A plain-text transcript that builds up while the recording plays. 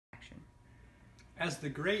As the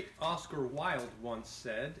great Oscar Wilde once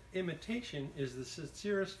said, imitation is the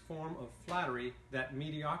sincerest form of flattery that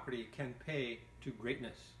mediocrity can pay to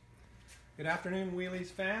greatness. Good afternoon, Wheeleez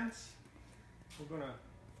fans. We're going to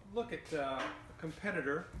look at a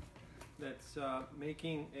competitor that's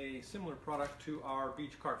making a similar product to our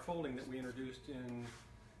beach cart folding that we introduced in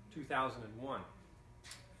 2001.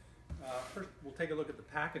 First, we'll take a look at the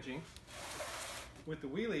packaging. With the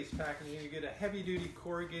Wheeleez packaging, you get a heavy-duty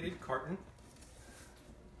corrugated carton,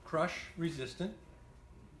 crush resistant,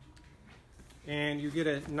 and you get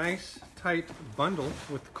a nice tight bundle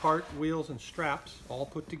with the cart, wheels, and straps all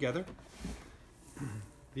put together.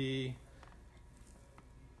 The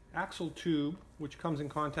axle tube, which comes in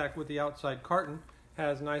contact with the outside carton,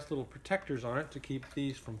 has nice little protectors on it to keep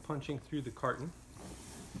these from punching through the carton.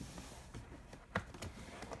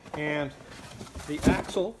 And the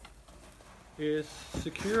axle is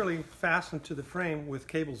securely fastened to the frame with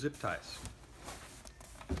cable zip ties.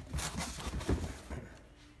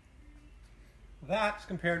 That's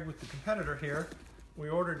compared with the competitor here. We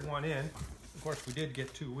ordered one in. Of course, we did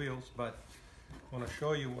get two wheels, but I want to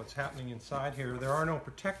show you what's happening inside here. There are no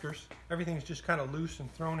protectors. Everything's just kind of loose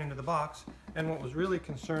and thrown into the box. And what was really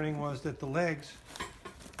concerning was that the legs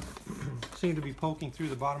seem to be poking through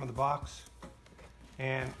the bottom of the box,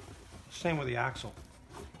 and same with the axle.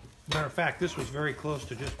 Matter of fact, this was very close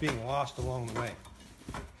to just being lost along the way.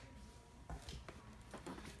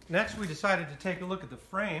 Next, we decided to take a look at the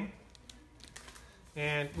frame.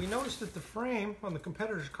 And we noticed that the frame on the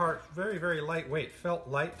competitor's cart is very, very lightweight, felt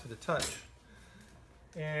light to the touch.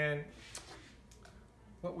 And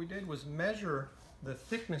what we did was measure the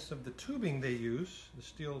thickness of the tubing they use, the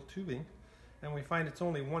steel tubing, and we find it's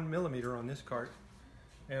only 1 millimeter on this cart.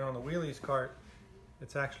 And on the Wheeleez cart,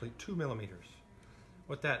 it's actually 2 millimeters.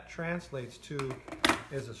 What that translates to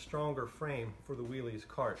is a stronger frame for the Wheeleez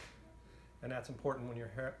cart. And that's important when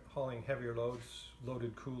you're hauling heavier loads,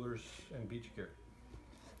 loaded coolers, and beach gear.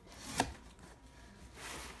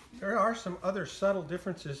 There are some other subtle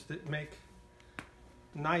differences that make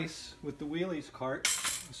nice with the Wheeleez cart,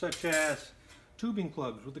 such as tubing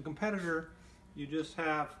plugs. With the competitor, you just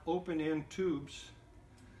have open-end tubes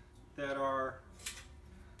that are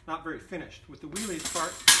not very finished. With the Wheeleez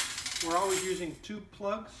cart, we're always using tube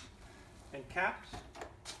plugs and caps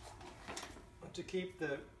to keep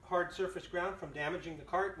the hard surface ground from damaging the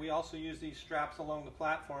cart. We also use these straps along the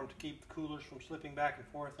platform to keep the coolers from slipping back and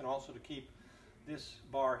forth, and also to keep this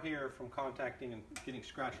bar here from contacting and getting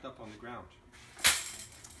scratched up on the ground.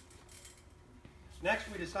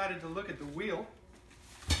 Next, we decided to look at the wheel,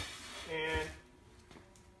 and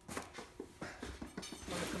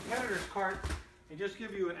on the competitor's cart, they just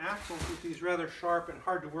give you an axle with these rather sharp and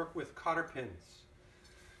hard to work with cotter pins.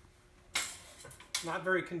 Not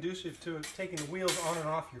very conducive to taking the wheels on and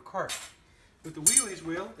off your cart. With the Wheeleez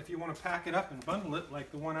wheel, if you want to pack it up and bundle it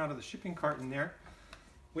like the one out of the shipping carton there,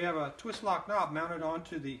 we have a twist lock knob mounted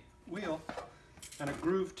onto the wheel and a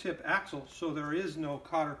groove tip axle, so there is no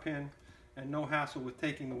cotter pin and no hassle with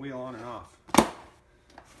taking the wheel on and off.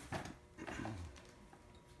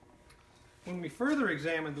 When we further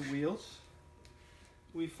examined the wheels,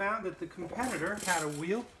 we found that the competitor had a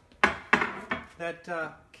wheel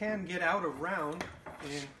that can get out of round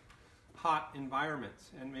in hot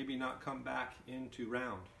environments and maybe not come back into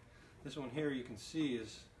round. This one here you can see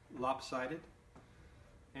is lopsided,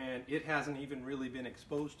 and it hasn't even really been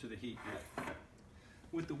exposed to the heat yet.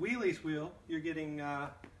 With the Wheeleez wheel, you're getting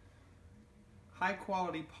high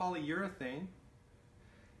quality polyurethane,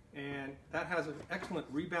 and that has an excellent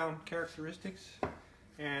rebound characteristics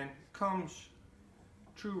and comes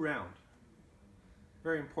true round.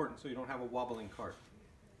 Very important so you don't have a wobbling cart.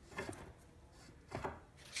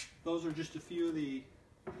 Those are just a few of the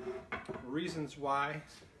reasons why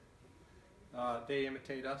they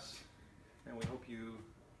imitate us, and we hope you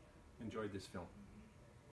enjoyed this film.